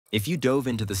If you dove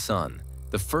into the sun,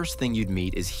 the first thing you'd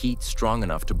meet is heat strong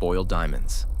enough to boil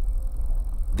diamonds.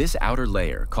 This outer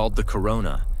layer, called the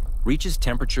corona, reaches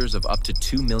temperatures of up to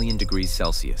 2 million degrees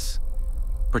Celsius.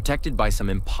 Protected by some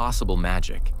impossible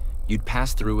magic, you'd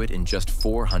pass through it in just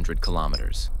 400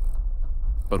 kilometers.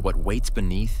 But what waits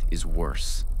beneath is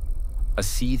worse. A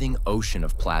seething ocean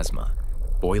of plasma,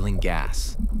 boiling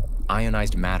gas,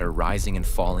 ionized matter rising and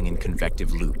falling in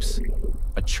convective loops,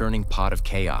 a churning pot of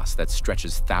chaos that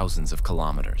stretches thousands of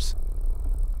kilometers.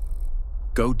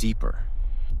 Go deeper,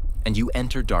 and you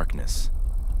enter darkness,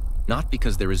 not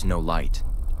because there is no light,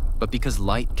 but because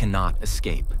light cannot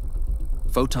escape.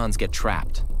 Photons get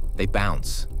trapped, they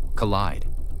bounce, collide,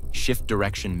 shift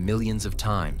direction millions of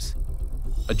times,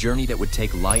 a journey that would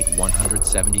take light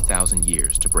 170,000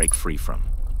 years to break free from.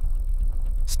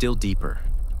 Still deeper,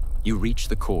 you reach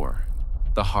the core,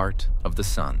 the heart of the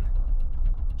sun.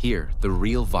 Here, the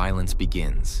real violence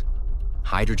begins.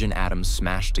 Hydrogen atoms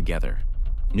smash together,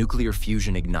 nuclear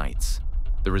fusion ignites.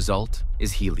 The result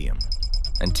is helium,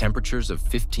 and temperatures of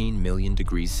 15 million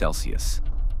degrees Celsius.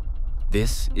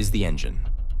 This is the engine,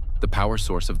 the power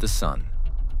source of the sun,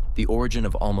 the origin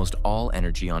of almost all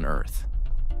energy on Earth.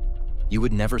 You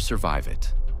would never survive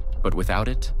it, but without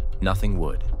it, nothing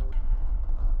would.